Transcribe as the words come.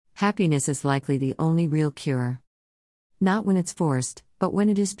Happiness is likely the only real cure. Not when it's forced, but when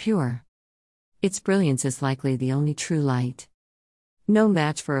it is pure. Its brilliance is likely the only true light. No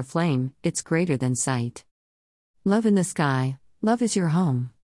match for a flame, it's greater than sight. Love in the sky, love is your home.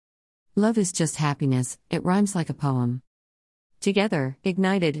 Love is just happiness, it rhymes like a poem. Together,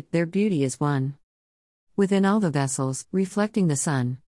 ignited, their beauty is one. Within all the vessels, reflecting the sun.